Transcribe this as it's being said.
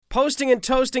Posting and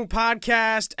Toasting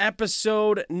Podcast,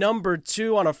 episode number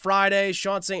 2 on a Friday.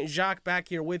 Sean St. Jacques back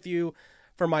here with you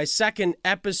for my second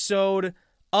episode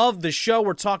of the show.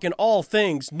 We're talking all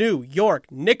things New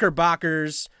York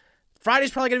Knickerbockers.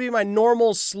 Friday's probably going to be my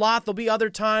normal slot. There'll be other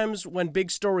times when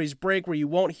big stories break where you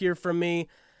won't hear from me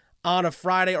on a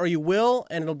Friday, or you will,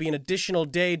 and it'll be an additional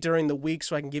day during the week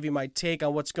so I can give you my take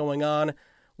on what's going on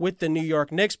with the New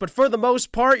York Knicks. But for the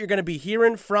most part, you're going to be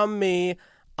hearing from me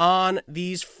on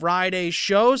these Friday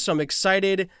shows, so I'm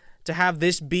excited to have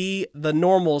this be the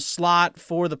normal slot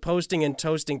for the Posting and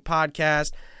Toasting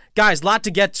Podcast. Guys, a lot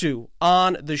to get to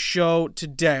on the show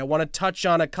today. I want to touch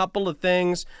on a couple of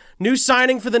things. New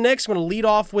signing for the Knicks. I'm going to lead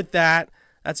off with that.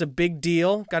 That's a big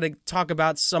deal. Got to talk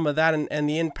about some of that and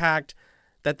the impact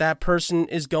that person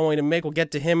is going to make. We'll get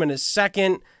to him in a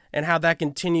second and how that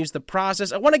continues the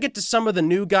process. I want to get to some of the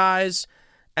new guys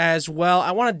as well.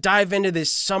 I want to dive into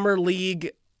this Summer League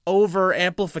over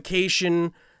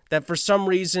amplification that for some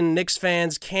reason Knicks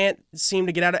fans can't seem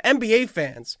to get out of. NBA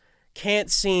fans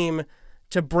can't seem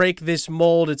to break this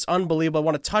mold. It's unbelievable. I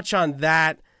want to touch on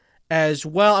that as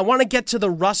well. I want to get to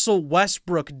the Russell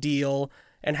Westbrook deal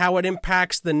and how it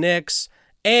impacts the Knicks.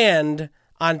 And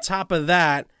on top of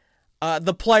that,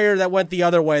 the player that went the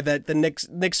other way that the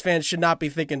Knicks fans should not be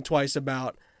thinking twice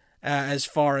about as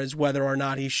far as whether or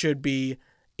not he should be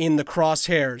in the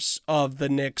crosshairs of the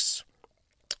Knicks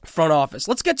front office.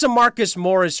 Let's get to Marcus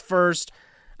Morris first.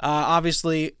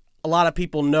 Obviously, a lot of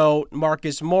people know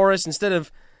Marcus Morris. Instead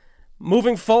of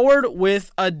moving forward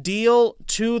with a deal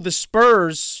to the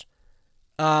Spurs,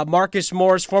 Marcus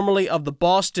Morris, formerly of the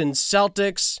Boston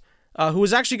Celtics, who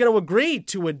was actually going to agree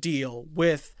to a deal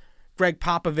with Greg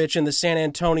Popovich and the San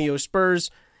Antonio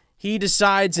Spurs, he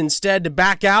decides instead to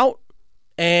back out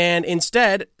and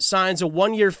instead signs a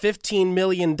 1-year, $15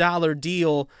 million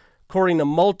deal, according to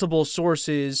multiple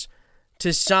sources,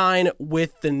 to sign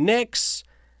with the Knicks.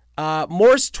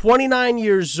 Morris, 29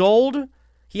 years old.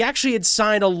 He actually had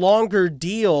signed a longer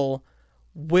deal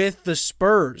with the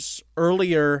Spurs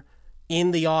earlier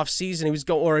in the offseason.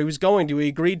 He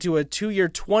agreed to a 2-year,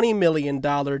 $20 million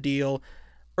deal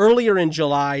earlier in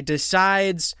July,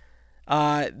 decides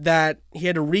that he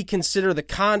had to reconsider the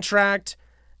contract,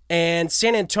 and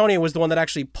San Antonio was the one that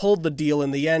actually pulled the deal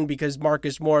in the end because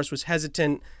Marcus Morris was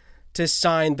hesitant to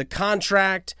sign the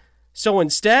contract. So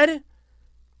instead,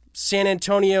 San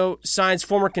Antonio signs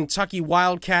former Kentucky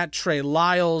Wildcat Trey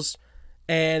Lyles,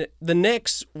 and the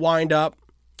Knicks wind up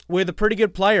with a pretty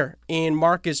good player in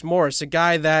Marcus Morris, a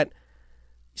guy that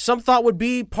some thought would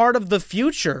be part of the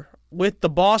future with the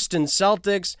Boston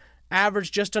Celtics.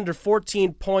 Averaged just under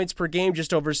 14 points per game,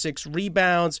 just over 6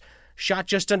 rebounds, shot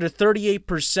just under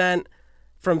 38%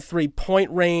 from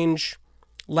three-point range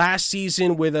last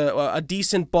season with a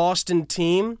decent Boston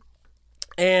team.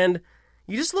 And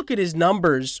you just look at his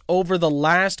numbers over the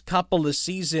last couple of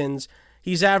seasons.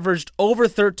 He's averaged over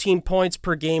 13 points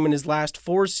per game in his last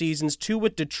 4 seasons, 2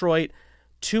 with Detroit,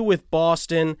 2 with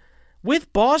Boston.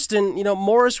 With Boston,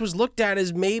 Morris was looked at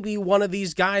as maybe one of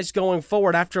these guys going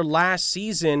forward after last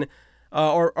season,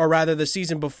 or rather the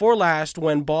season before last,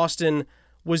 when Boston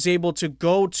was able to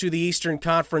go to the Eastern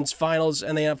Conference Finals,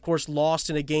 and they, of course, lost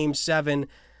in a Game 7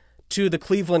 to the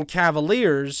Cleveland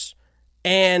Cavaliers.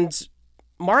 And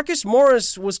Marcus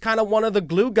Morris was kind of one of the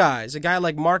glue guys, a guy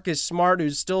like Marcus Smart,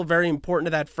 who's still very important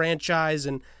to that franchise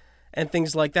and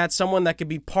things like that, someone that could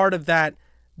be part of that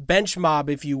bench mob,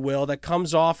 if you will, that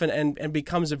comes off and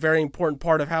becomes a very important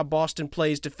part of how Boston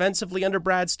plays defensively under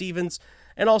Brad Stevens,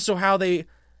 and also how they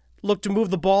look to move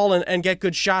the ball and get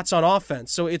good shots on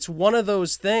offense. So it's one of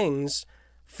those things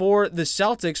for the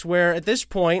Celtics where at this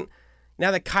point,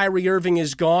 now that Kyrie Irving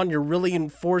is gone, you're really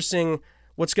enforcing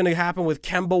what's going to happen with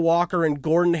Kemba Walker and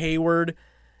Gordon Hayward.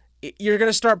 You're going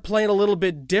to start playing a little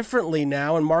bit differently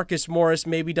now, and Marcus Morris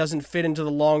maybe doesn't fit into the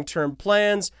long-term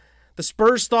plans. The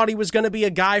Spurs thought he was going to be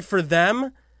a guy for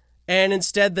them, and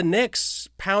instead the Knicks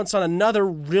pounce on another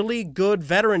really good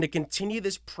veteran to continue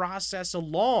this process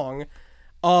along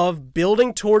of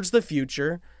building towards the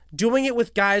future, doing it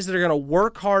with guys that are going to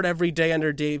work hard every day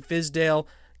under Dave Fizdale,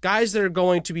 guys that are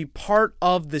going to be part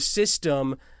of the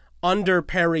system under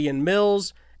Perry and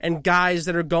Mills, and guys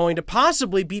that are going to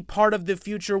possibly be part of the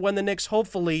future when the Knicks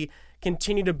hopefully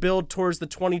continue to build towards the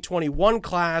 2021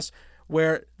 class,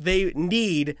 where they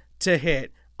need to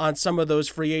hit on some of those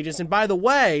free agents. And by the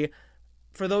way,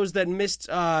 for those that missed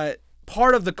part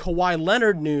of the Kawhi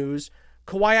Leonard news,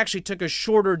 Kawhi actually took a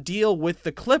shorter deal with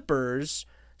the Clippers,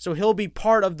 so he'll be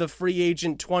part of the free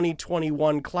agent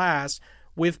 2021 class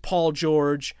with Paul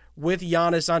George, with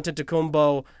Giannis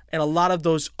Antetokounmpo, and a lot of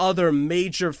those other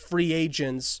major free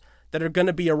agents that are going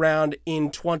to be around in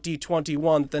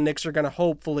 2021 that the Knicks are going to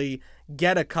hopefully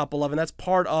get a couple of, and that's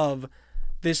part of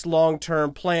this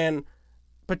long-term plan,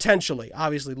 potentially.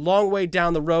 Obviously, long way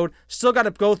down the road. Still got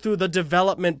to go through the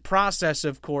development process,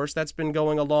 of course. That's been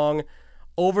going along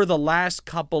over the last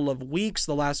couple of weeks,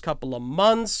 the last couple of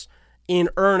months, in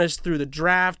earnest through the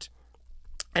draft.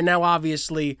 And now,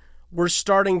 obviously, we're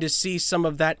starting to see some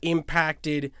of that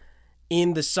impacted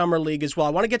in the Summer League as well. I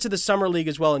want to get to the Summer League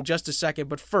as well in just a second,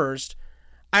 but first,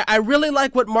 I really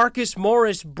like what Marcus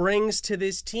Morris brings to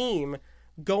this team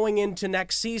going into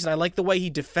next season. I like the way he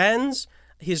defends.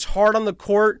 His heart on the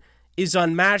court is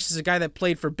unmatched. He's a guy that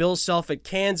played for Bill Self at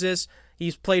Kansas.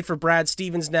 He's played for Brad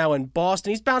Stevens now in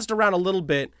Boston. He's bounced around a little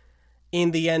bit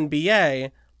in the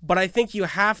NBA, but I think you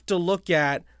have to look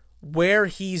at where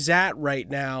he's at right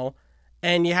now,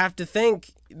 and you have to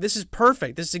think, this is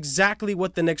perfect. This is exactly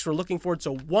what the Knicks were looking for. It's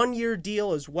a one-year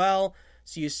deal as well,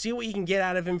 so you see what you can get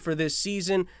out of him for this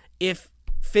season. If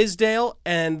Fizdale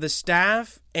and the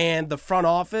staff and the front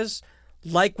office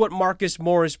like what Marcus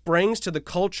Morris brings to the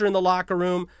culture in the locker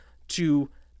room, to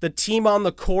the team on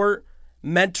the court,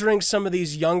 mentoring some of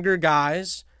these younger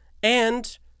guys,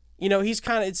 and,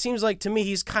 it seems like to me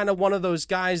he's kind of one of those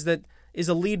guys that is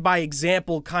a lead by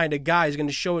example kind of guy. He's going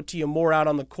to show it to you more out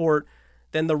on the court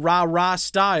than the rah-rah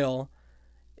style.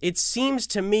 It seems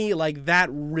to me like that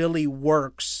really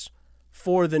works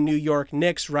for the New York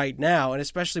Knicks right now, and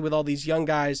especially with all these young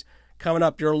guys coming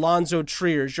up, your Alonzo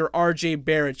Triers, your R.J.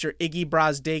 Barretts, your Iggy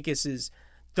Brazdeikis,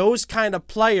 those kind of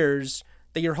players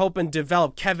that you're hoping to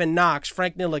develop, Kevin Knox,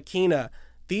 Frank Ntilikina,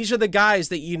 these are the guys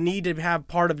that you need to have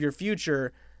part of your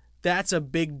future. That's a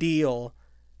big deal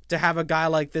to have a guy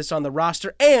like this on the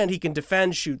roster, and he can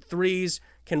defend, shoot threes,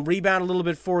 can rebound a little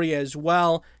bit for you as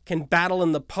well, can battle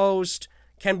in the post,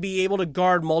 can be able to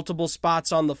guard multiple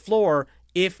spots on the floor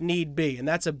if need be, and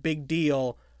that's a big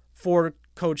deal for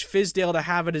Coach Fizdale to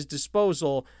have at his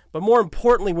disposal. But more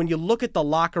importantly, when you look at the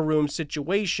locker room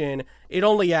situation, it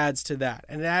only adds to that,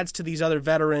 and it adds to these other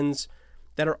veterans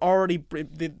that have already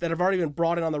been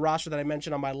brought in on the roster that I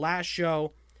mentioned on my last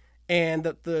show, and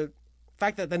the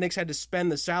fact that the Knicks had to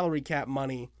spend the salary cap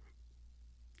money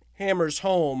hammers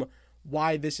home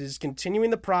why this is continuing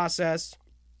the process.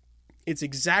 It's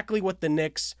exactly what the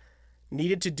Knicks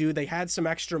needed to do. They had some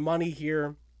extra money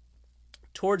here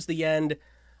towards the end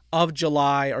of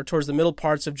July, or towards the middle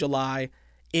parts of July.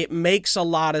 It makes a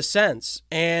lot of sense.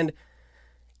 And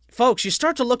folks, you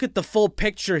start to look at the full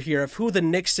picture here of who the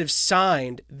Knicks have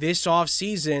signed this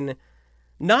offseason.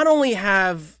 Not only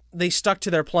have they stuck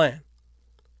to their plan,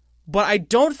 but I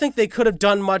don't think they could have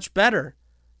done much better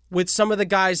with some of the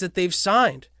guys that they've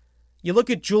signed. You look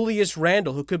at Julius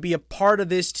Randle, who could be a part of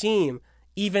this team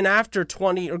even after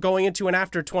going into and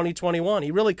after 2021.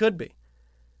 He really could be.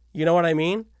 You know what I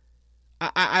mean?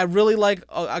 I really like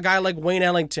a guy like Wayne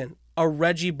Ellington, a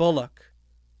Reggie Bullock,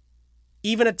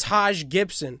 even a Taj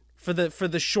Gibson for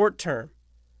the short term.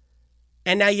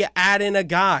 And now you add in a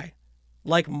guy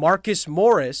like Marcus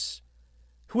Morris,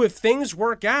 who, if things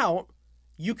work out,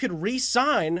 you could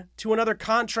re-sign to another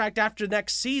contract after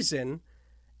next season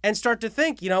and start to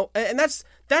think, and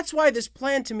that's why this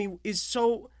plan to me is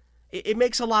so, it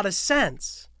makes a lot of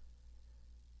sense.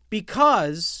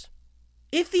 Because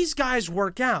if these guys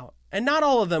work out, and not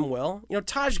all of them will,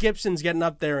 Taj Gibson's getting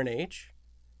up there in age,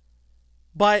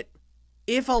 but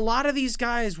if a lot of these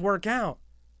guys work out,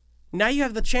 now you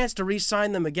have the chance to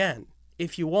re-sign them again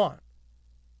if you want.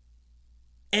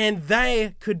 And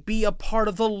they could be a part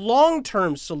of the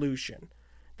long-term solution.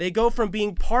 They go from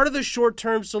being part of the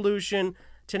short-term solution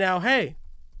to now, hey,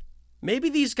 maybe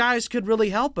these guys could really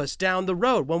help us down the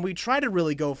road when we try to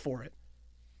really go for it.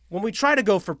 When we try to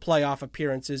go for playoff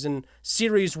appearances and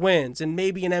series wins and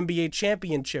maybe an NBA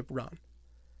championship run.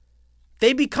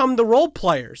 They become the role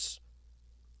players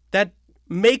that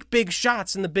make big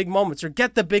shots in the big moments or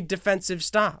get the big defensive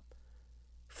stop.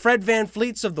 Fred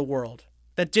VanVleet's of the world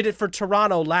that did it for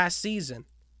Toronto last season.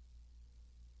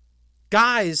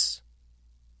 Guys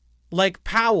like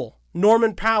Powell,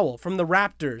 Norman Powell from the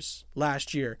Raptors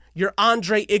last year. Your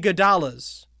Andre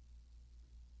Iguodala's.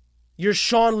 Your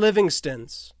Sean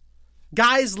Livingstons.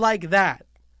 Guys like that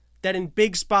in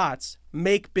big spots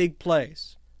make big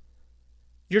plays.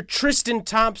 Your Tristan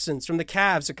Thompsons from the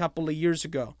Cavs a couple of years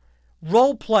ago.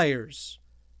 Role players.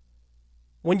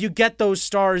 When you get those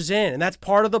stars in, and that's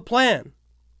part of the plan.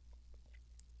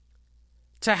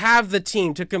 To have the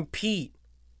team to compete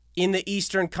in the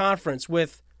Eastern Conference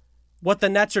with what the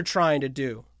Nets are trying to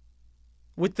do,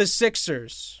 with the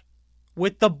Sixers,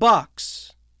 with the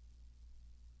Bucks,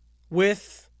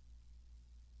 with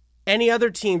any other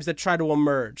teams that try to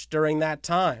emerge during that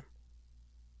time.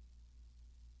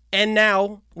 And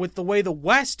now, with the way the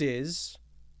West is,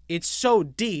 it's so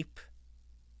deep,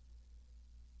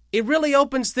 it really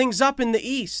opens things up in the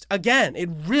East. Again, it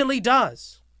really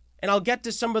does. And I'll get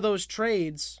to some of those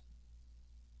trades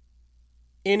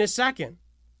in a second.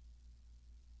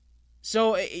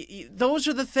 So those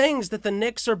are the things that the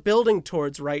Knicks are building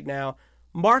towards right now.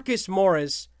 Marcus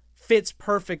Morris fits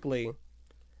perfectly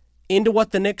into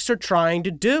what the Knicks are trying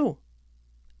to do.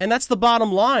 And that's the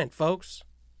bottom line, folks.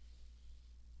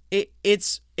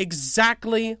 It's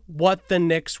exactly what the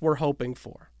Knicks were hoping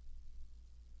for.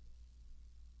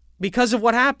 Because of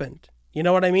what happened. You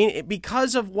know what I mean?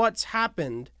 Because of what's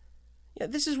happened. Yeah,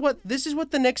 this is what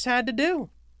the Knicks had to do.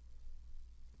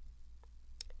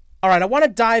 All right, I want to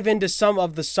dive into some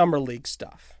of the Summer League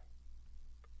stuff.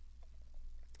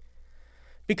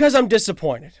 Because I'm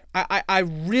disappointed.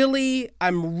 I'm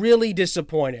really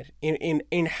disappointed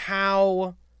in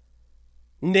how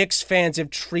Knicks fans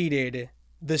have treated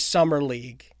the Summer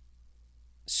League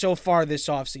so far this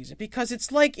offseason. Because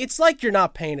it's like you're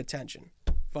not paying attention,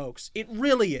 folks. It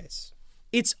really is.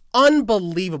 It's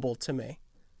unbelievable to me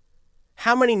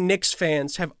how many Knicks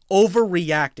fans have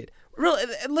overreacted. Really,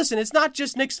 listen, it's not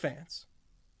just Knicks fans.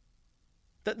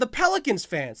 The Pelicans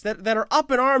fans that are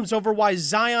up in arms over why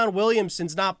Zion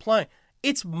Williamson's not playing.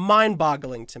 It's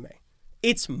mind-boggling to me.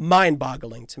 It's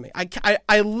mind-boggling to me.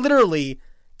 I literally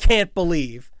can't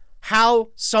believe how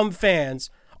some fans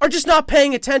are just not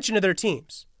paying attention to their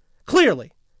teams.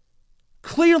 Clearly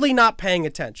not paying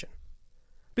attention.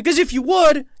 Because if you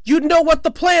would, you'd know what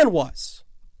the plan was.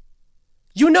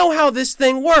 You know how this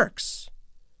thing works.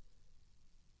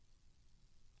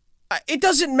 It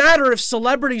doesn't matter if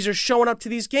celebrities are showing up to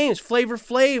these games. Flavor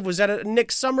Flav was at a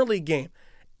Knicks Summer League game.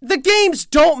 The games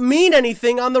don't mean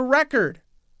anything on the record.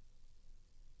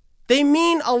 They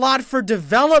mean a lot for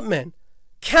development,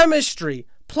 chemistry,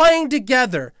 playing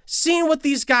together, seeing what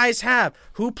these guys have,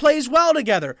 who plays well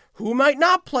together, who might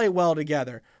not play well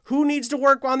together, who needs to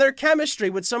work on their chemistry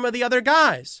with some of the other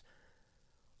guys,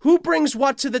 who brings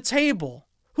what to the table,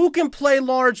 who can play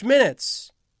large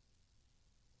minutes,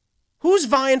 who's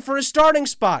vying for a starting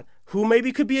spot, who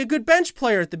maybe could be a good bench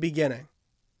player at the beginning.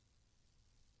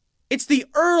 It's the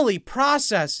early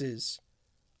processes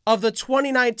of the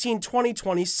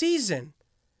 2019-2020 season.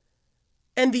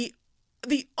 And the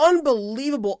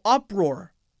unbelievable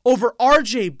uproar over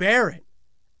RJ Barrett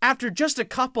after just a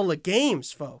couple of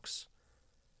games, folks,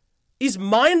 is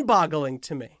mind-boggling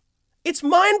to me. It's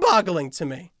mind-boggling to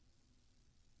me.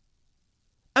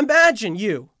 Imagine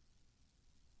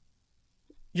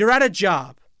you're at a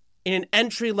job in an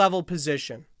entry-level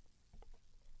position.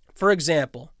 For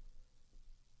example,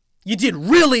 you did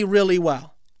really, really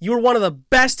well. You were one of the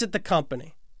best at the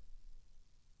company.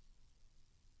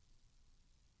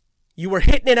 You were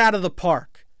hitting it out of the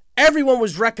park. Everyone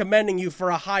was recommending you for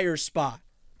a higher spot.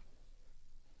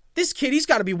 This kid, he's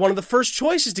got to be one of the first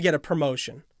choices to get a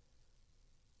promotion.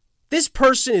 This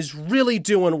person is really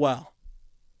doing well.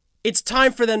 It's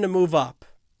time for them to move up.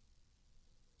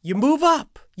 You move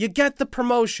up. You get the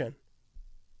promotion.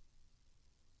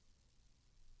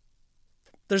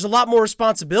 There's a lot more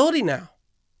responsibility now.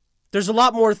 There's a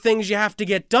lot more things you have to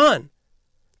get done.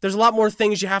 There's a lot more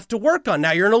things you have to work on.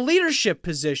 Now you're in a leadership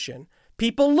position.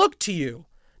 People look to you.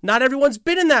 Not everyone's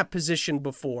been in that position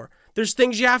before. There's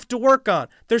things you have to work on.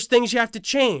 There's things you have to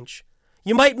change.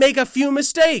 You might make a few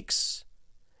mistakes.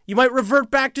 You might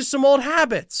revert back to some old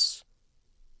habits.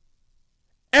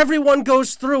 Everyone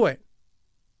goes through it.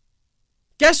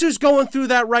 Guess who's going through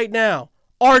that right now?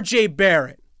 RJ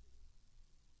Barrett.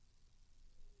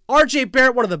 RJ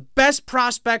Barrett, one of the best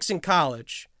prospects in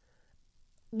college.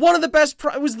 Was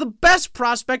the best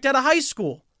prospect out of high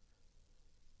school.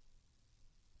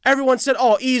 Everyone said,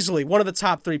 easily one of the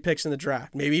top 3 picks in the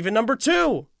draft. Maybe even number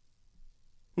 2.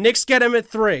 Knicks get him at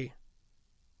 3.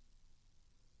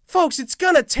 Folks, it's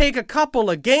going to take a couple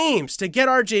of games to get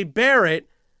RJ Barrett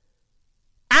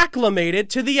acclimated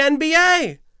to the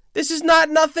NBA. This is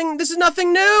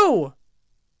nothing new.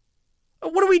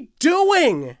 What are we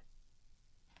doing?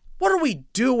 What are we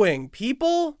doing,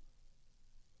 people?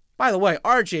 By the way,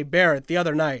 RJ Barrett the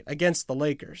other night against the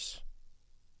Lakers.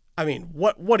 I mean,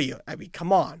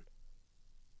 come on.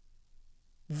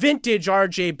 Vintage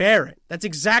RJ Barrett. That's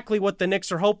exactly what the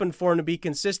Knicks are hoping for and to be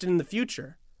consistent in the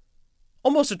future.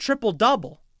 Almost a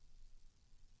triple-double.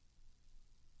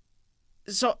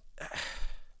 So,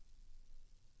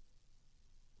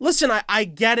 listen, I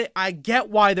get it. I get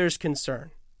why there's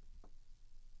concern.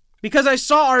 Because I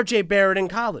saw RJ Barrett in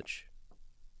college.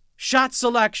 Shot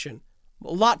selection.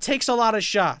 Takes a lot of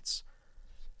shots.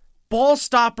 Ball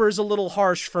stopper is a little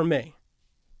harsh for me.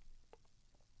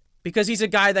 Because he's a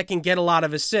guy that can get a lot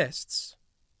of assists.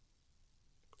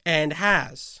 and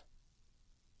has.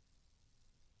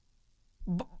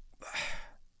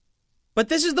 But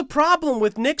this is the problem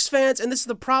with Knicks fans, and this is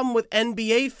the problem with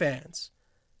NBA fans.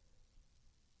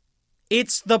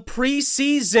 It's the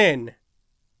preseason.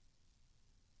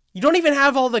 You don't even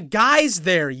have all the guys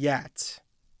there yet.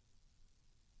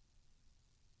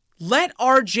 Let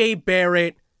RJ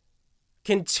Barrett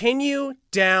continue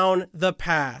down the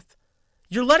path.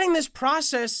 You're letting this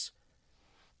process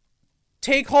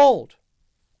take hold.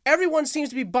 Everyone seems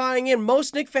to be buying in.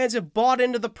 Most Knicks fans have bought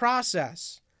into the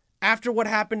process after what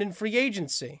happened in free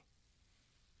agency.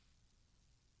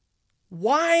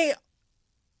 Why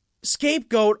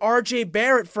scapegoat RJ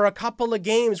Barrett for a couple of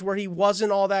games where he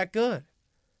wasn't all that good?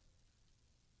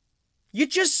 You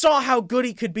just saw how good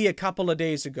he could be a couple of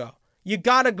days ago. You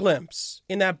got a glimpse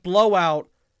in that blowout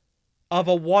of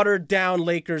a watered-down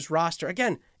Lakers roster.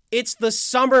 Again, it's the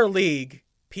Summer League,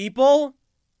 people.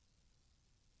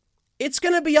 It's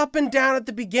going to be up and down at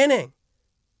the beginning.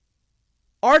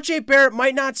 RJ Barrett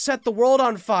might not set the world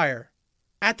on fire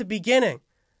at the beginning,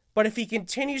 but if he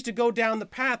continues to go down the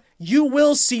path, you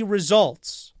will see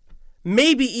results.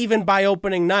 Maybe even by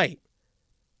opening night.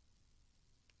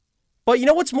 But you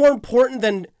know what's more important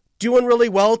than doing really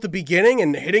well at the beginning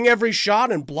and hitting every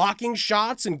shot and blocking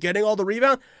shots and getting all the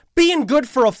rebounds? Being good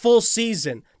for a full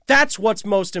season. That's what's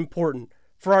most important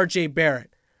for RJ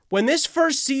Barrett. When this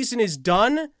first season is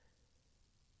done,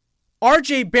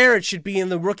 RJ Barrett should be in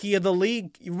the Rookie of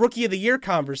the Year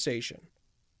conversation.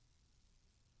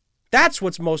 That's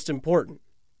what's most important.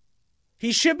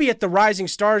 He should be at the Rising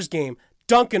Stars game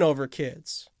dunking over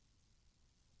kids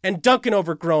and dunking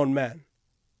over grown men.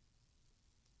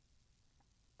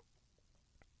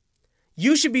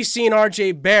 You should be seeing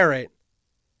RJ Barrett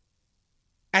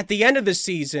at the end of the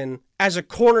season as a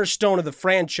cornerstone of the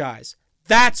franchise.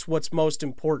 That's what's most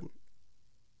important.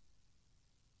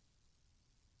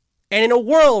 And in a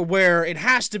world where it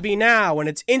has to be now and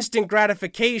it's instant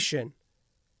gratification,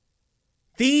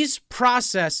 these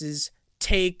processes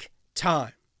take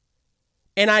time.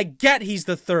 And I get he's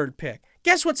the third pick.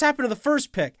 Guess what's happened to the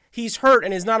first pick? He's hurt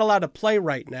and is not allowed to play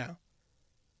right now.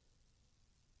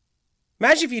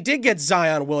 Imagine if you did get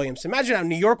Zion Williamson. Imagine how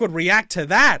New York would react to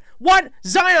that. What?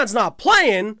 Zion's not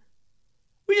playing?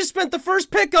 We just spent the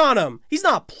first pick on him. He's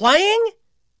not playing?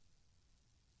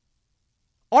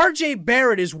 RJ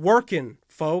Barrett is working,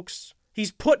 folks.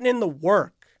 He's putting in the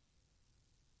work.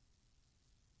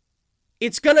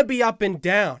 It's going to be up and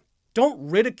down. Don't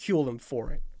ridicule him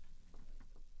for it.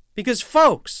 Because,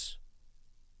 folks,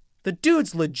 the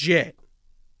dude's legit.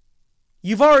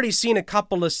 You've already seen a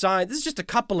couple of signs. This is just a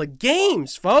couple of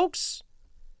games, folks.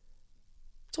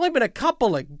 It's only been a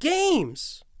couple of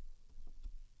games.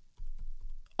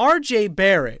 RJ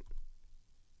Barrett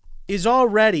is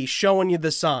already showing you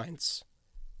the signs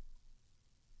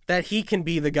that he can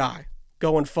be the guy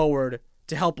going forward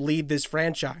to help lead this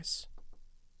franchise.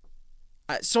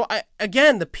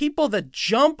 Again, the people that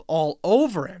jump all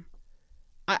over him,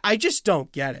 I just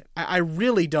don't get it. I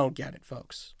really don't get it,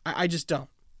 folks. I just don't.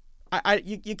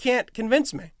 You can't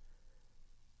convince me.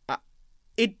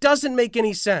 It doesn't make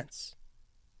any sense.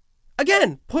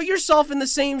 Again, put yourself in the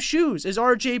same shoes as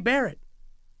RJ Barrett.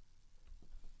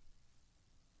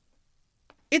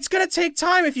 It's going to take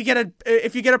time if you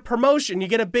get a promotion, you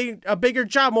get a bigger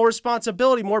job, more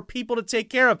responsibility, more people to take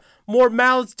care of, more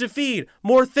mouths to feed,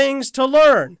 more things to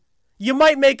learn. You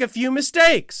might make a few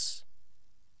mistakes.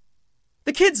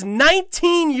 The kid's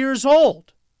 19 years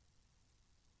old.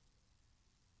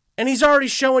 And he's already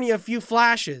showing you a few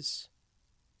flashes.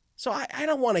 So I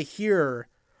don't want to hear,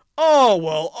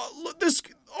 this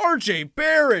RJ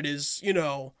Barrett is,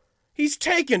 he's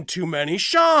taking too many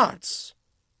shots.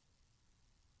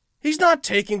 He's not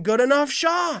taking good enough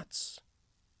shots.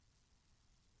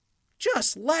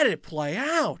 Just let it play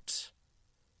out.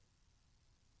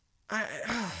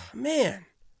 Man.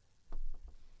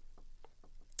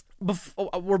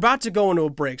 We're about to go into a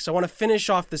break, so I want to finish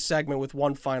off this segment with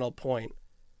one final point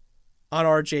on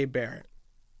RJ Barrett.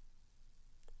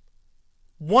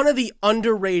 One of the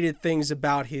underrated things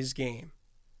about his game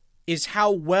is how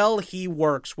well he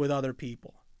works with other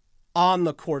people, on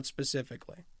the court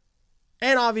specifically.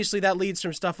 And obviously that leads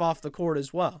from stuff off the court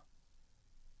as well.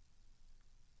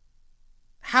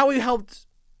 How he helped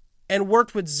and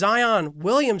worked with Zion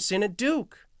Williamson at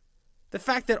Duke. The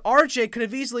fact that RJ could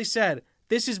have easily said,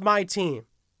 this is my team.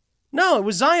 No, it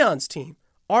was Zion's team.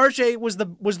 RJ was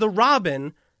the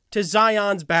Robin to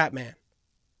Zion's Batman.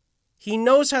 He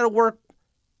knows how to work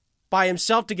by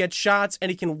himself to get shots,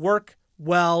 and he can work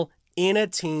well in a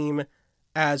team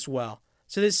as well.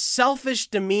 So this selfish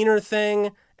demeanor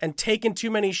thing and taking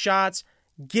too many shots,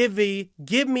 give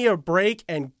me a break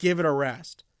and give it a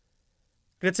rest.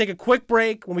 Going to take a quick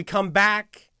break. When we come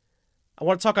back, I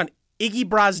want to talk on Iggy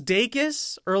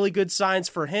Brazdeikis, early good signs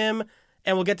for him,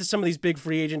 and we'll get to some of these big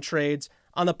free agent trades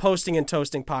on the Posting and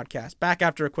Toasting podcast. Back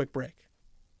after a quick break.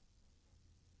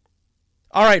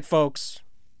 All right, folks.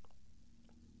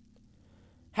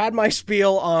 Had my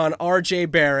spiel on RJ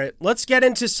Barrett. Let's get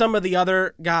into some of the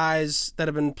other guys that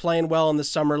have been playing well in the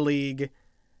Summer League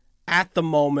at the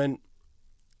moment.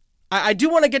 I do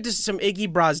want to get to some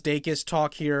Iggy Brazdeikis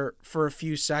talk here for a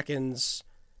few seconds.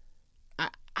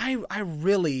 I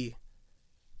really...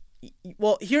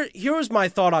 Well, here was my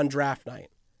thought on draft night.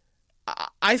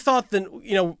 I thought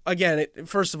that, again,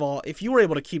 first of all, if you were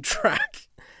able to keep track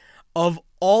of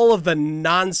all of the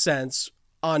nonsense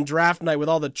on draft night with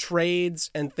all the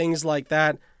trades and things like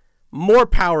that, more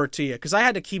power to you. Because I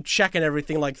had to keep checking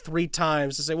everything like 3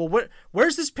 times to say, well,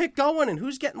 where's this pick going and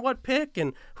who's getting what pick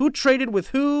and who traded with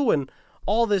who and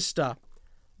all this stuff.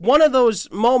 One of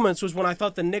those moments was when I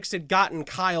thought the Knicks had gotten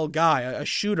Kyle Guy, a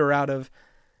shooter out of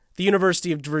the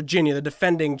University of Virginia, the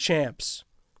defending champs.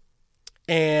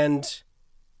 And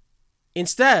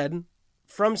instead,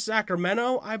 from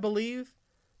Sacramento, I believe,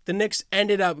 the Knicks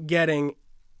ended up getting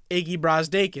Iggy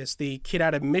Brazdeikis, the kid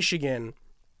out of Michigan,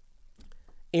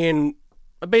 in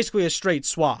basically a straight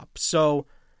swap. So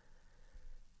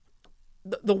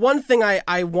the one thing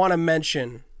I want to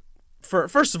mention,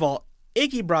 first of all,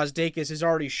 Iggy Brazdeikis has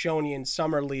already shown you in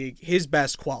Summer League his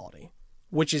best quality,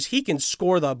 which is he can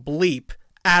score the bleep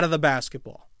out of the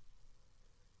basketball.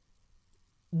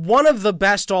 One of the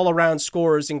best all-around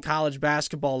scorers in college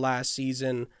basketball last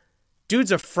season.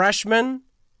 Dude's a freshman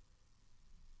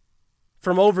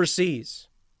from overseas,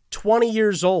 20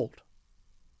 years old.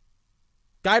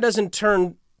 Guy doesn't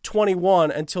turn 21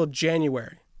 until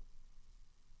January.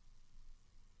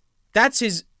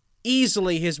 That's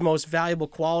easily his most valuable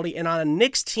quality, and on a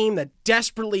Knicks team that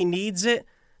desperately needs it,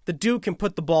 the dude can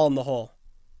put the ball in the hole.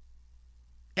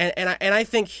 And I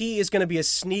think he is going to be a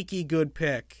sneaky good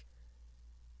pick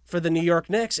for the New York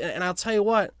Knicks. And I'll tell you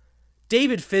what,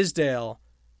 David Fizdale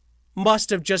must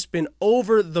have just been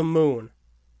over the moon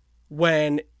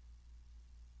when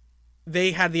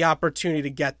they had the opportunity to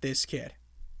get this kid.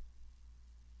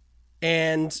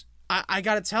 And I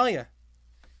got to tell you,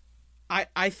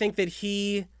 I think that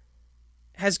he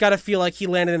has got to feel like he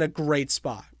landed in a great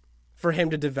spot for him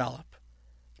to develop.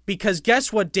 Because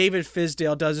guess what David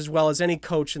Fizdale does as well as any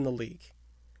coach in the league?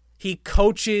 He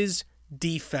coaches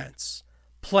defense,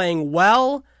 playing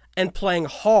well and playing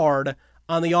hard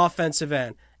on the offensive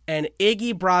end. And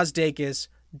Iggy Brazdeikis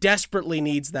desperately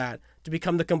needs that to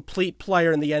become the complete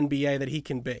player in the NBA that he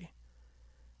can be.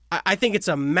 I think it's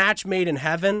a match made in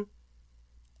heaven,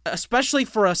 especially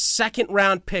for a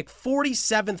second-round pick,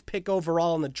 47th pick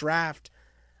overall in the draft.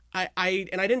 I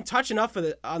didn't touch enough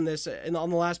of on this on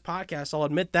the last podcast, I'll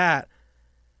admit that.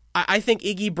 I think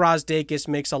Iggy Brazdeikis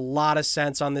makes a lot of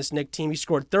sense on this Knicks team. He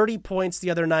scored 30 points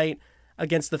the other night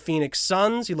against the Phoenix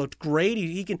Suns. He looked great.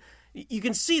 You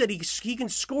can see that he can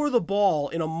score the ball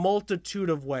in a multitude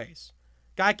of ways.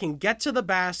 Guy can get to the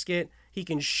basket. He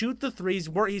can shoot the threes.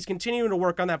 He's continuing to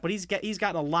work on that, but he's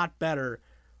gotten a lot better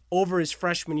over his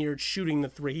freshman year at shooting the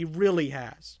three. He really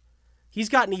has. He's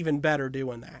gotten even better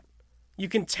doing that. You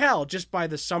can tell just by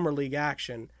the Summer League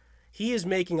action, he is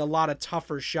making a lot of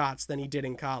tougher shots than he did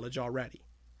in college already.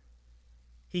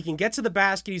 He can get to the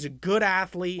basket. He's a good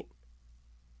athlete.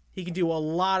 He can do a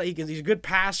lot. He's a good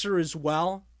passer as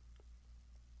well.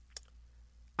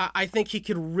 I think he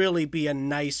could really be a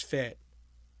nice fit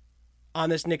on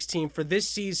this Knicks team for this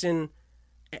season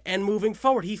and moving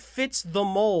forward. He fits the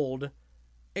mold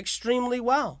extremely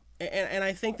well. And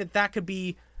I think that could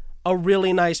be a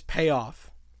really nice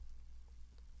payoff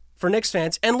for Knicks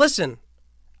fans. And listen,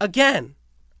 again,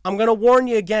 I'm going to warn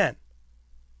you again.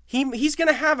 He's going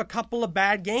to have a couple of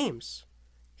bad games.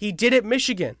 He did at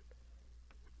Michigan.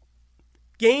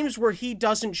 Games where he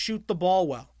doesn't shoot the ball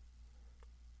well.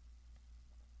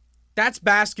 That's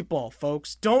basketball,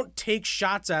 folks. Don't take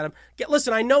shots at him.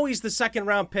 Listen, I know he's the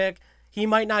second-round pick. He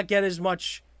might not get as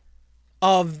much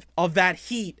of that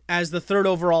heat as the third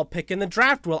overall pick in the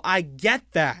draft will. I get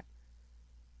that.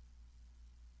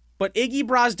 But Iggy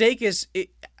Brazdeikis,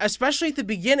 especially at the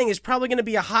beginning, is probably going to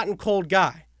be a hot and cold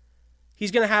guy.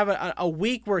 He's going to have a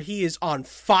week where he is on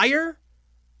fire,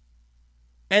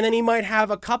 and then he might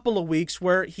have a couple of weeks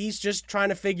where he's just trying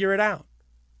to figure it out.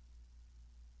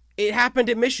 It happened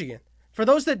at Michigan. For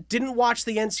those that didn't watch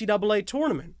the NCAA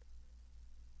tournament,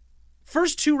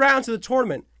 first 2 rounds of the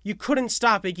tournament, you couldn't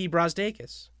stop Iggy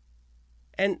Brazdeikis.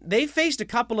 And they faced a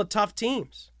couple of tough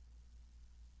teams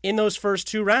in those first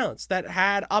 2 rounds that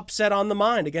had upset on the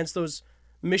mind against those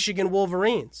Michigan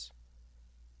Wolverines.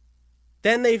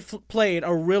 Then they played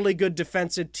a really good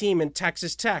defensive team in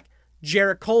Texas Tech,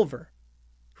 Jarrett Culver,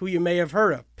 who you may have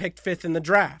heard of, picked 5th in the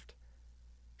draft.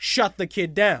 Shut the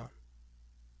kid down.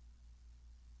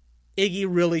 Iggy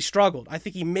really struggled. I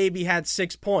think he maybe had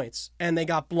 6 points, and they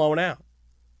got blown out.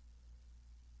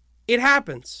 It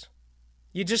happens.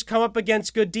 You just come up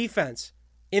against good defense.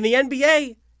 In the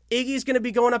NBA, Iggy's going to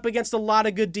be going up against a lot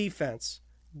of good defense.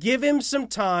 Give him some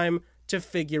time to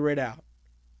figure it out.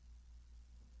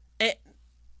 And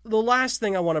the last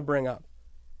thing I want to bring up.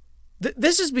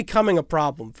 This is becoming a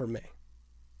problem for me.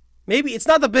 Maybe it's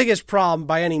not the biggest problem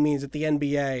by any means that the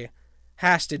NBA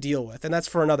has to deal with, and that's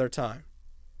for another time.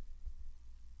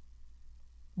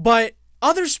 But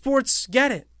other sports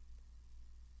get it.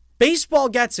 Baseball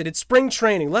gets it. It's spring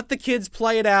training. Let the kids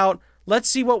play it out. Let's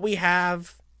see what we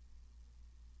have.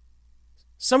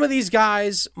 Some of these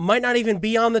guys might not even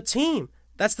be on the team.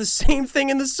 That's the same thing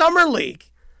in the summer league.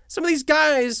 Some of these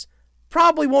guys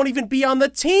probably won't even be on the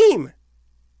team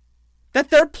that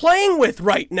they're playing with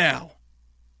right now.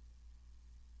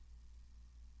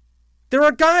 There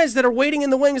are guys that are waiting in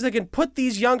the wings that can put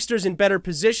these youngsters in better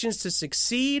positions to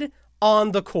succeed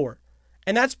on the court.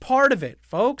 And that's part of it,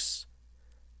 folks.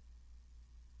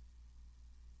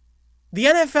 The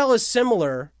NFL is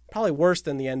similar, probably worse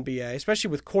than the NBA, especially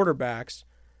with quarterbacks.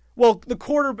 Well,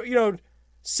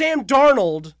 Sam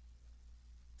Darnold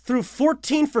threw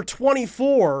 14 for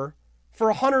 24 for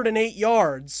 108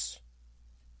 yards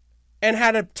and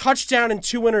had a touchdown and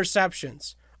 2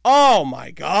 interceptions. Oh,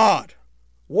 my God.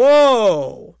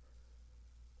 Whoa.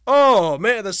 Oh,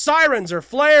 man, the sirens are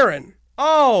flaring.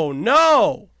 Oh,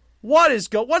 no. What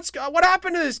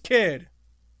happened to this kid?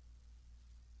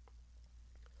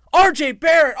 RJ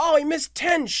Barrett, he missed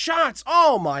 10 shots.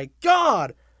 Oh, my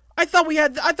God. I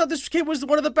thought this kid was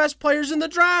one of the best players in the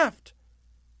draft.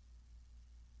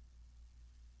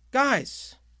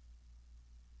 Guys,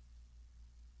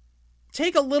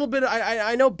 take a little bit.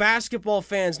 I know basketball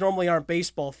fans normally aren't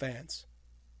baseball fans,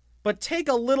 but take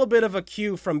a little bit of a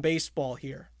cue from baseball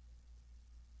here.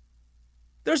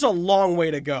 There's a long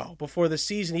way to go before the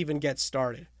season even gets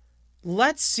started.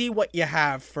 Let's see what you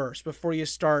have first before you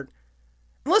start.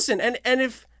 Listen, and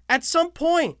if at some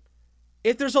point,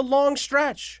 if there's a long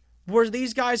stretch where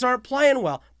these guys aren't playing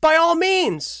well, by all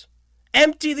means,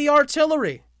 empty the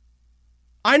artillery.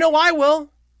 I know I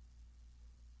will.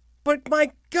 But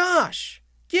my gosh,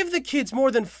 give the kids more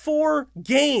than 4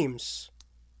 games.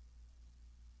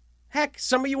 Heck,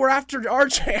 some of you were after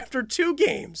RJ after 2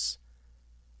 games.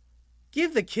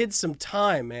 Give the kids some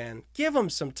time, man. Give them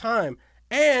some time.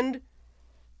 And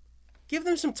give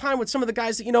them some time with some of the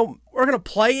guys that, are going to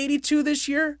play 82 this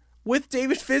year with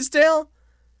David Fizdale.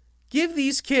 Give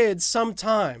these kids some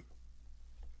time.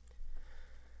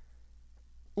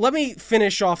 Let me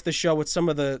finish off the show with some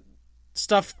of the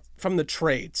stuff from the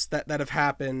trades that have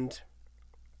happened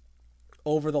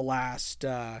over the last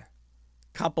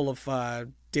couple of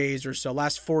days or so,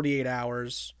 last 48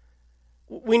 hours.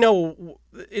 We know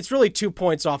it's really 2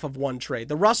 points off of one trade.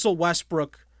 The Russell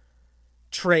Westbrook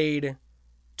trade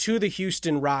to the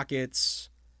Houston Rockets.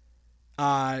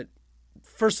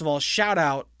 First of all, shout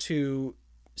out to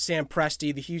Sam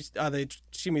Presti,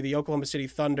 the Oklahoma City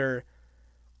Thunder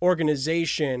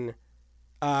organization.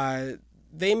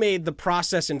 They made the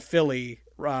process in Philly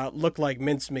look like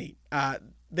mincemeat.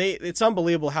 It's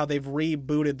unbelievable how they've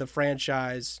rebooted the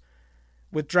franchise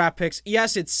with draft picks.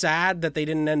 Yes, it's sad that they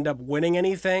didn't end up winning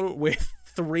anything with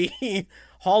 3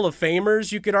 Hall of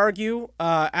Famers, you could argue,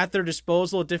 at their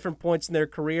disposal at different points in their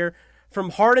career.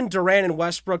 From Harden, Durant, and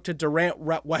Westbrook to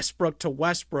Durant, Westbrook to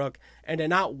Westbrook, and to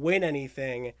not win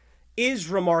anything is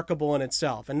remarkable in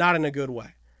itself, and not in a good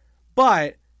way.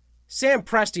 But Sam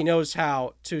Presti knows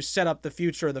how to set up the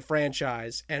future of the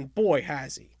franchise, and boy,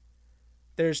 has he.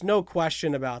 There's no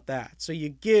question about that. So you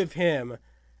give him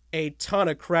a ton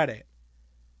of credit.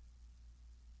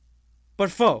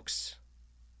 But folks,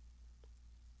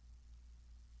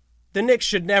 the Knicks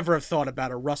should never have thought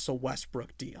about a Russell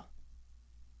Westbrook deal.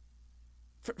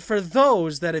 For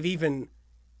those that have even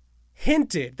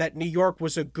hinted that New York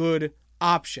was a good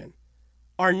option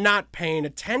are not paying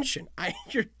attention.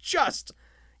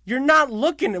 You're not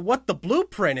looking at what the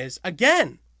blueprint is.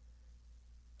 Again,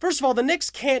 first of all, the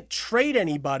Knicks can't trade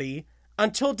anybody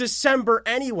until December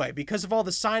anyway because of all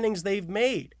the signings they've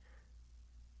made.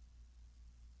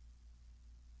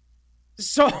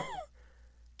 So,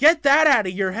 get that out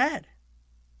of your head.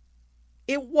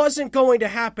 It wasn't going to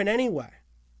happen anyway.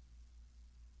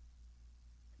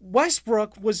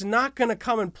 Westbrook was not going to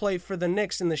come and play for the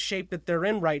Knicks in the shape that they're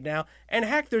in right now. And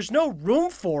heck, there's no room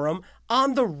for him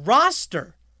on the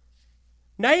roster.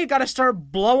 Now you got to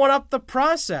start blowing up the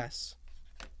process.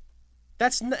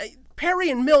 Perry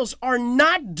and Mills are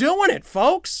not doing it,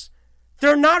 folks.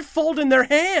 They're not folding their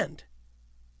hand.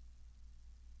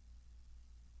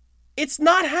 It's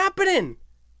not happening.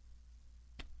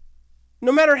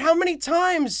 No matter how many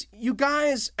times you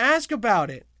guys ask about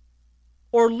it,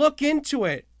 or look into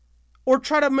it, or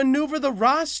try to maneuver the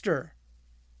roster,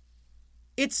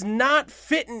 it's not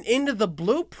fitting into the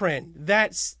blueprint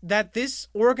that this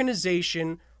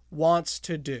organization wants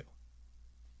to do.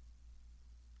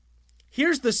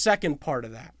 Here's the second part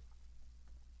of that.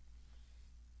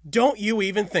 Don't you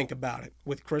even think about it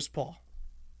with Chris Paul.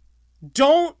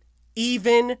 Don't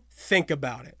even think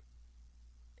about it.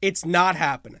 It's not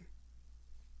happening.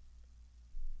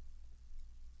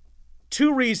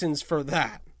 Two reasons for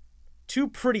that. Two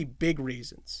pretty big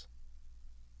reasons.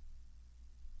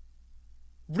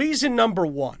 Reason number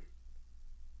one.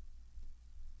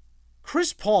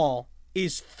 Chris Paul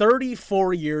is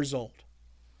 34 years old.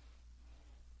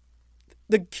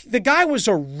 The guy was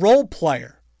a role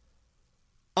player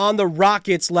on the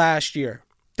Rockets last year.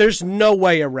 There's no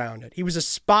way around it. He was a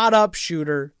spot-up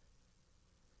shooter.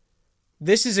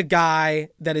 This is a guy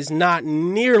that is not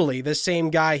nearly the same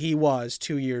guy he was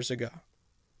 2 years ago.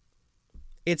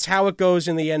 It's how it goes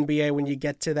in the NBA when you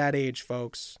get to that age,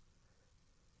 folks.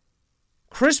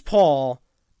 Chris Paul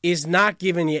is not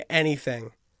giving you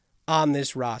anything on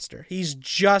this roster. He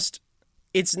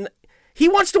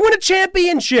wants to win a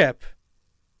championship.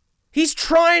 He's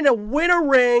trying to win a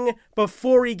ring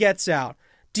before he gets out.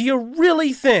 Do you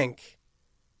really think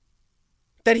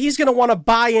that he's going to want to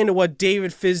buy into what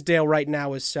David Fizdale right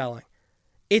now is selling?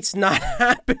 It's not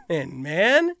happening,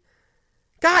 man.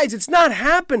 Guys, it's not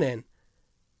happening.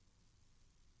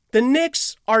 The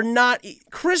Knicks are not...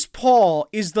 Chris Paul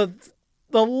is the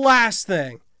last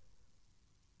thing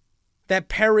that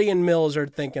Perry and Mills are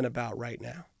thinking about right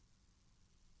now.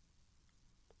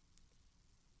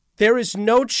 There is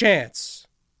no chance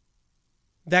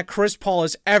that Chris Paul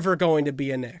is ever going to be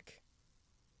a Knick.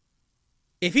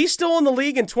 If he's still in the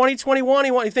league in 2021,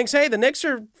 he thinks, hey, the Knicks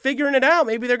are figuring it out.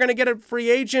 Maybe they're going to get a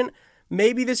free agent.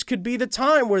 Maybe this could be the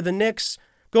time where the Knicks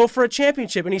go for a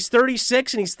championship. And he's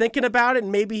 36 and he's thinking about it,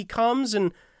 and maybe he comes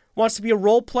and wants to be a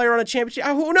role player on a championship.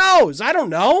 Who knows? I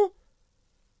don't know.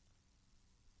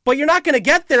 But you're not going to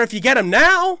get there if you get him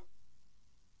now.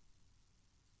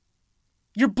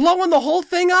 You're blowing the whole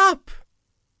thing up.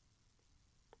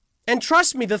 And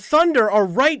trust me, the Thunder are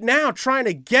right now trying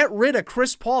to get rid of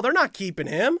Chris Paul. They're not keeping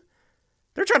him.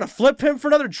 They're trying to flip him for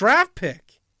another draft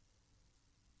pick.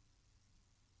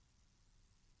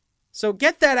 So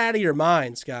get that out of your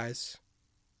minds, guys.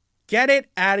 Get it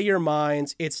out of your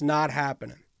minds. It's not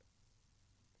happening.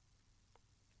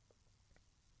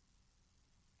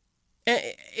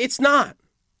 It's not.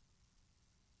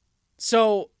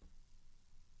 So...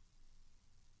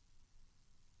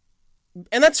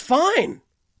 And that's fine.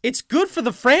 It's good for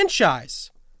the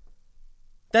franchise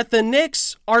that the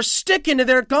Knicks are sticking to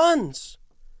their guns.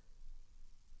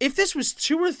 If this was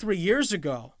 2 or 3 years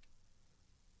ago,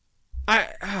 I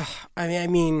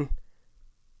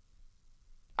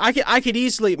could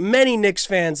easily, many Knicks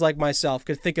fans like myself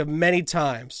could think of many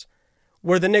times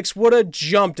where the Knicks would have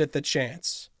jumped at the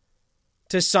chance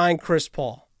to sign Chris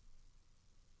Paul.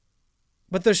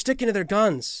 But they're sticking to their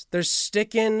guns. They're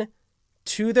sticking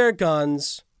to their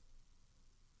guns.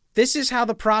 This is how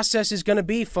the process is going to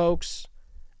be, folks.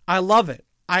 I love it.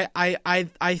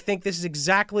 I think this is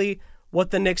exactly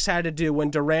what the Knicks had to do when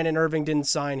Durant and Irving didn't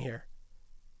sign here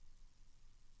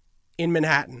in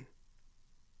Manhattan.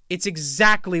 It's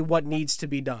exactly what needs to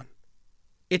be done.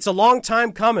 It's a long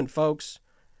time coming, folks.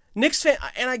 Knicks fan,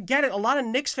 and I get it, a lot of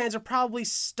Knicks fans are probably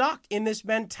stuck in this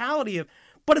mentality of,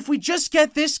 but if we just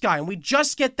get this guy and we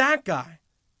just get that guy,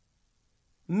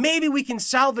 maybe we can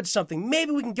salvage something.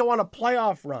 Maybe we can go on a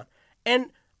playoff run.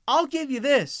 And I'll give you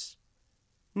this.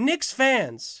 Knicks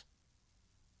fans,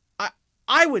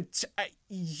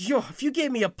 if you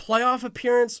gave me a playoff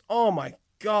appearance, oh my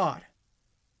God.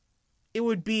 It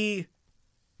would be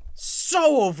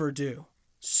so overdue.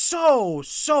 So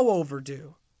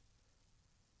overdue.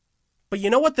 But you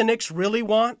know what the Knicks really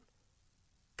want?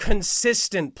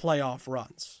 Consistent playoff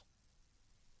runs.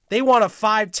 They want a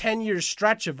 5-10 year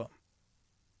stretch of them.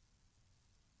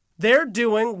 They're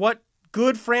doing what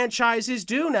good franchises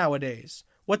do nowadays.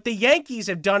 What the Yankees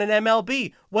have done in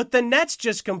MLB. What the Nets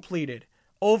just completed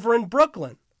over in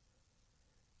Brooklyn.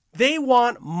 They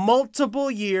want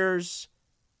multiple years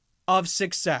of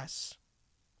success.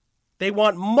 They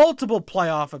want multiple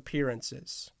playoff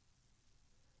appearances.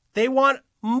 They want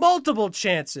multiple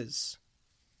chances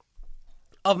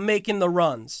of making the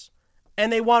runs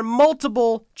And they want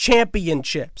multiple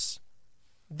championships.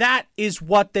 That is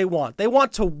what they want. They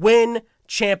want to win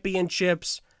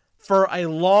championships for a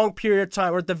long period of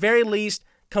time, or at the very least,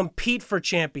 compete for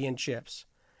championships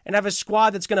and have a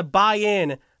squad that's going to buy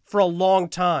in for a long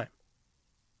time.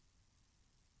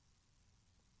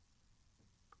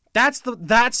 That's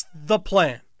the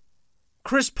plan.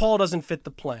 Chris Paul doesn't fit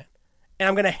the plan. And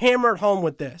I'm going to hammer it home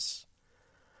with this.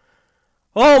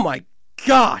 Oh my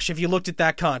gosh, if you looked at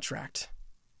that contract.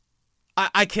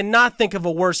 I cannot think of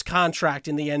a worse contract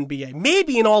in the NBA.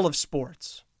 Maybe in all of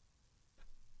sports.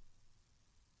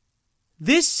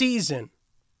 This season,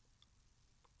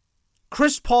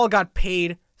 Chris Paul got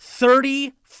paid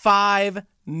 $35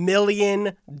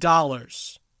 million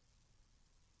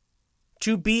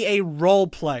to be a role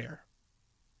player.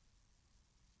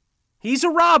 He's a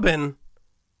Robin,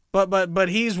 but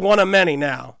he's one of many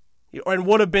now, and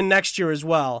would have been next year as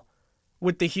well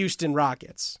with the Houston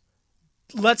Rockets.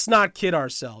 Let's not kid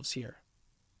ourselves here.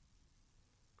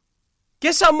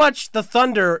 Guess how much the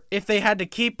Thunder, if they had to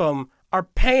keep him, are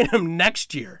paying him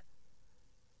next year?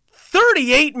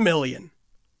 $38 million.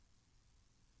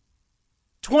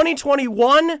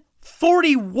 2021,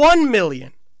 $41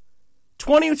 million.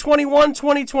 2021,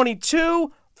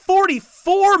 2022,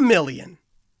 $44 million.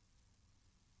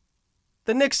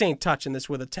 The Knicks ain't touching this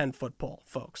with a 10-foot pole,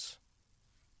 folks.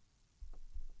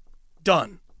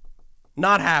 Done.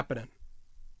 Not happening.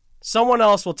 Someone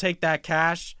else will take that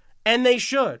cash, and they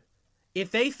should.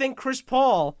 If they think Chris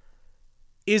Paul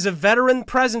is a veteran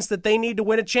presence that they need to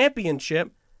win a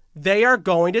championship, they are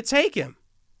going to take him.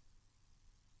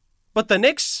 But the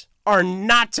Knicks are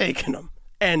not taking him,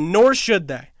 and nor should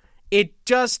they. It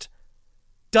just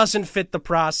doesn't fit the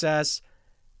process.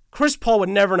 Chris Paul would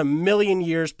never in a million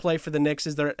years play for the Knicks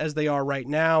as they are right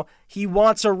now. He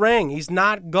wants a ring. He's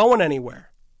not going anywhere.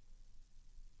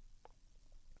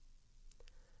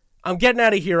 I'm getting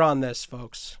out of here on this,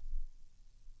 folks.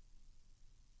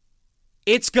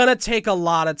 It's going to take a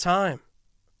lot of time.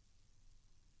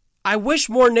 I wish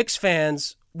more Knicks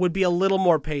fans would be a little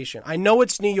more patient. I know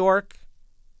it's New York.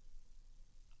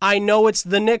 I know it's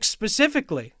the Knicks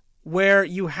specifically, where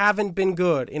you haven't been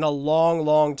good in a long,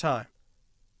 long time,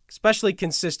 especially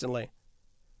consistently.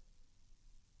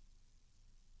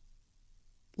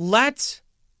 Let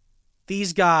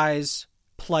these guys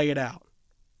play it out.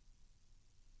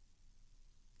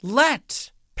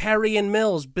 Let Perry and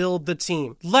Mills build the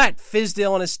team. Let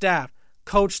Fizdale and his staff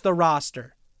coach the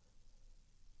roster.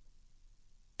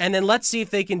 And then let's see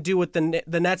if they can do what the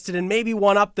Nets did and maybe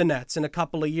one-up the Nets in a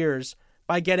couple of years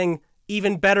by getting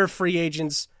even better free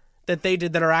agents that they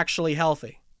did that are actually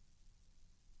healthy.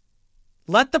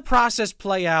 Let the process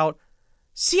play out.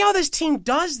 See how this team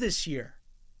does this year.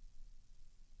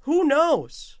 Who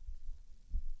knows?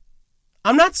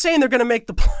 I'm not saying they're going to make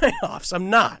the playoffs.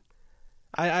 I'm not.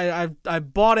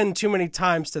 I've bought in too many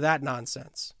times to that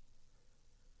nonsense.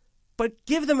 But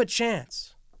give them a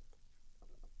chance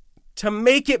to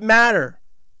make it matter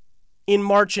in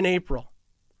March and April.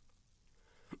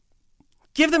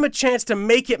 Give them a chance to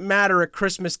make it matter at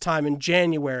Christmas time in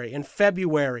January and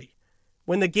February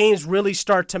when the games really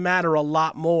start to matter a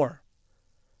lot more.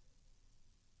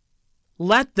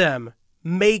 Let them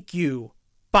make you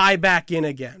buy back in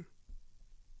again.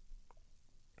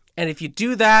 And if you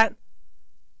do that,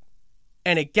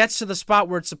 and it gets to the spot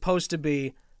where it's supposed to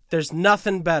be, there's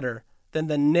nothing better than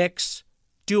the Knicks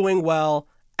doing well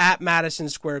at Madison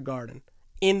Square Garden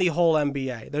in the whole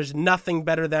NBA. There's nothing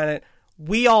better than it.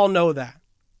 We all know that.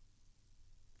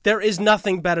 There is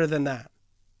nothing better than that.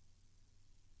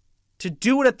 To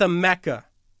do it at the Mecca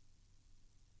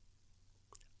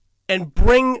and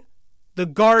bring the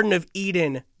Garden of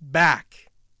Eden back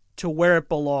to where it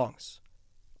belongs.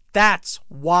 That's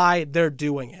why they're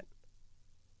doing it.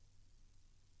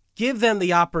 Give them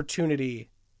the opportunity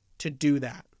to do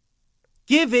that.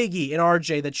 Give Iggy and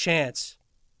RJ the chance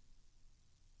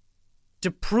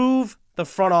to prove the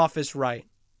front office right.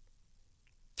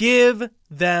 Give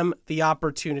them the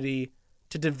opportunity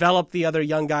to develop the other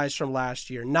young guys from last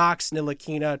year. Knox,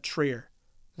 Ntilikina, Trier,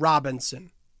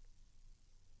 Robinson.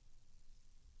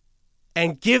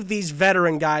 And give these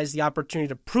veteran guys the opportunity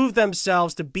to prove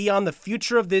themselves to be on the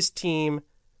future of this team,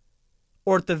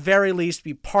 or at the very least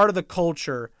be part of the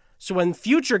culture. So when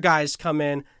future guys come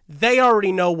in, they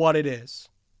already know what it is.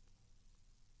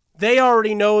 They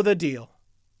already know the deal.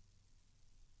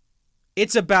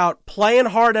 It's about playing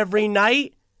hard every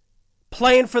night,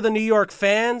 playing for the New York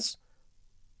fans,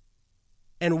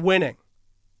 and winning.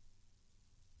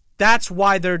 That's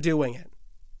why they're doing it.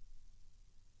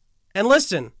 And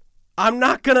listen, I'm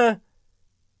not gonna...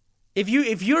 If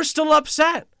you're still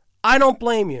upset, I don't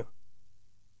blame you.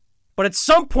 But at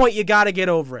some point, you got to get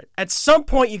over it. At some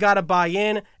point, you got to buy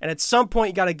in, and at some point,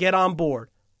 you got to get on board.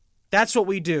 That's what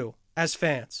we do as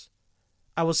fans.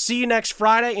 I will see you next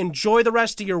Friday. Enjoy the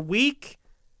rest of your week,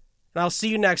 and I'll see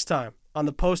you next time on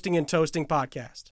the Posting and Toasting podcast.